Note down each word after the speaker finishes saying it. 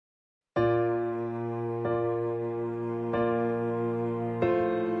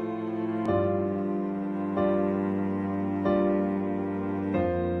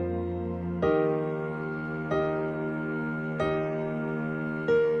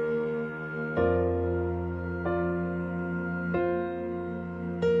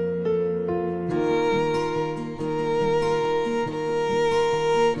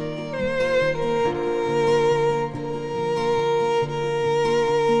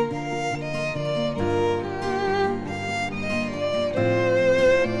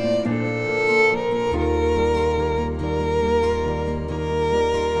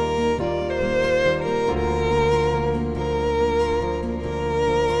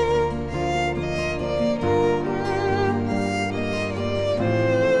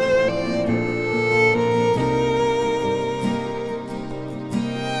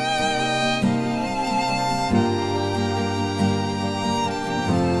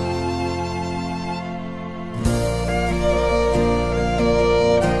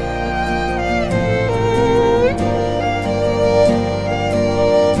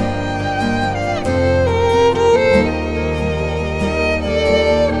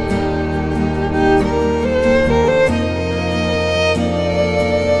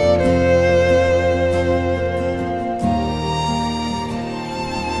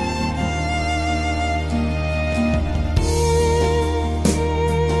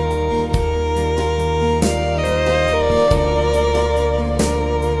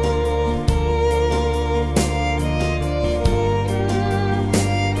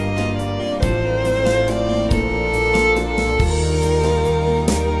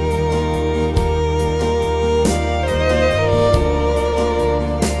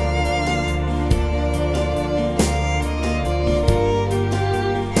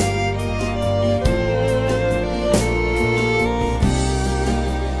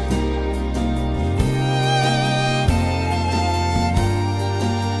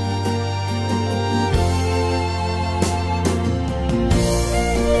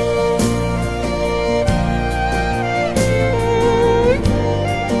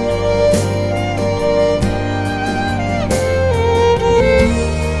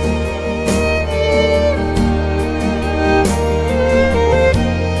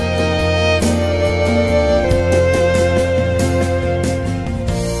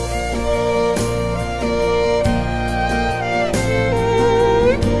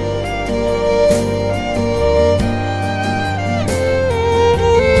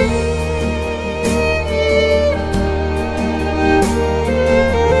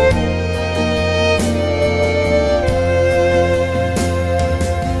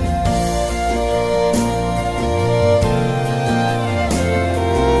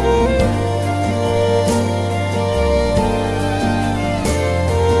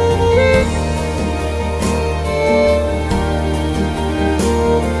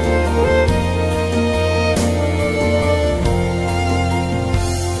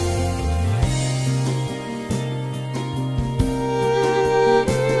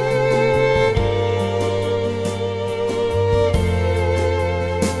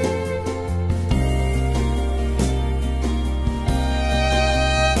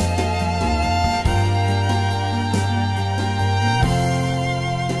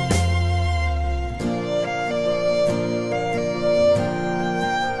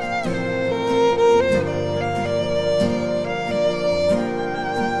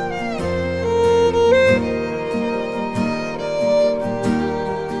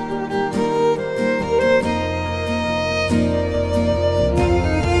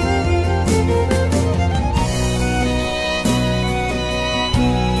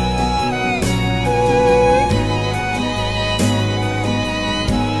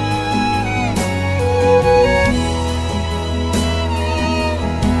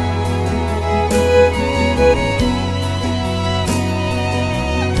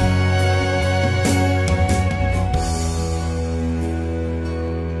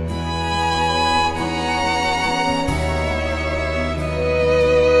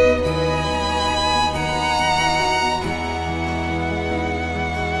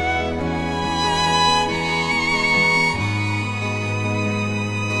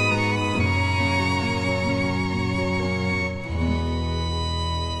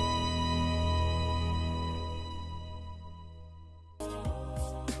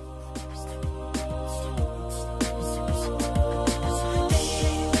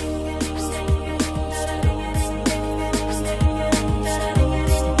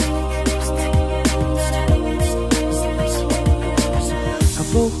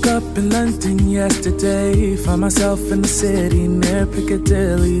in London yesterday. Found myself in the city near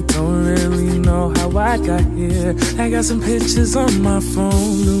Piccadilly. Don't really know how I got here. I got some pictures on my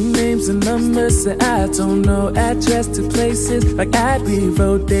phone, new names and numbers that I don't know. Address to places like Abbey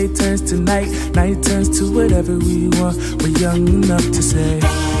Road. Day turns to night, night turns to whatever we want. We're young enough to say,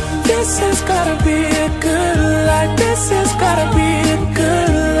 this has gotta be a good life. This has gotta be a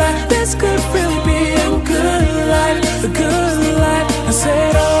good life. This could really be a good life, a good life. I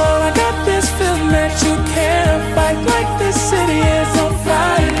said, oh, I got this feeling that you can't fight. Like this city is on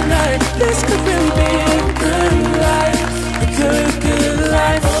fire tonight. This could really be a good life, a good, good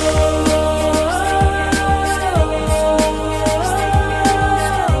life.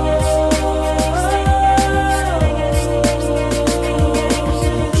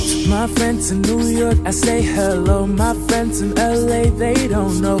 My friends in New York, I say hello. My friends in LA, they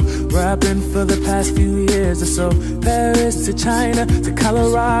don't know where I've been for the past few years or so. Paris to China to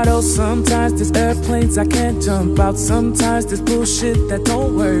Colorado. Sometimes there's airplanes I can't jump out. Sometimes there's bullshit that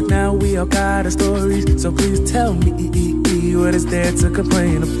don't work. Now we all got our stories, so please tell me what is there to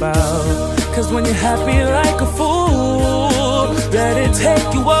complain about. Cause when you're happy like a fool, let it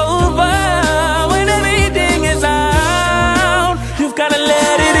take you over. When everything is out, you've gotta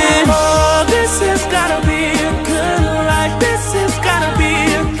let it in. Oh, this has gotta be a good life. This has gotta be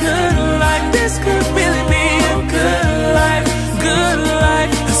a good life. This could really be a good life, good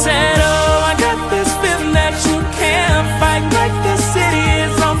life. I said, oh, I got this feeling that you can't fight. Like this city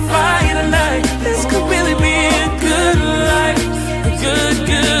is on fire tonight. This could really be a good life, a good,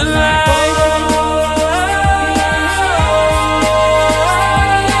 good life.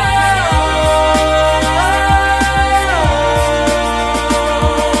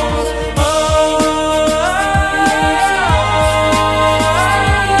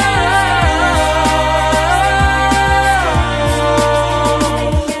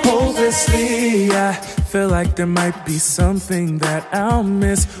 I feel like there might be something that I'll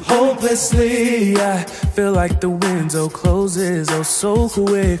miss. Hopelessly, I feel like the window closes oh so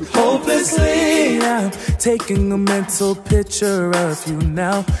quick. Hopelessly, I'm taking a mental picture of you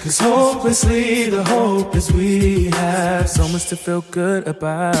now. Cause hopelessly, the hope is we have so much to feel good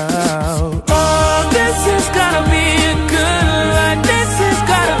about. Oh, this has gotta be a good life. This has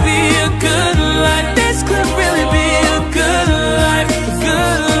gotta be a good life. This could really be a good life, a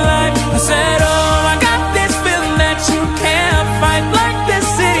good life. I said, oh, I got this feeling that you can't fight. Like this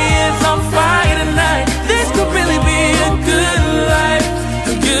city is on fire tonight. This could really be a good life,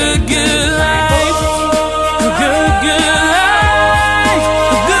 a good, good life, a good, good life,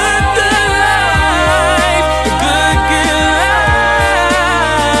 a good, good life, a good, good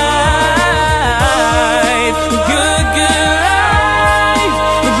life, a good, good life,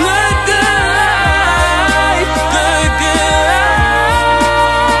 a good, good life, good, good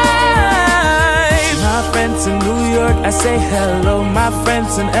life. My friends in New York, I say hello. My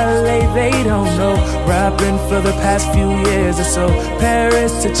friends in LA, they don't know where I've been for the past few years or so.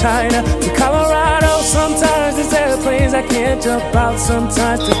 Paris to China to Colorado. Sometimes there's airplanes I can't jump out.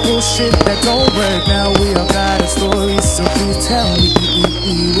 Sometimes there's bullshit that don't work. Now we all got our stories, so please tell me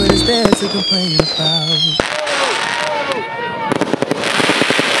what is there to complain about.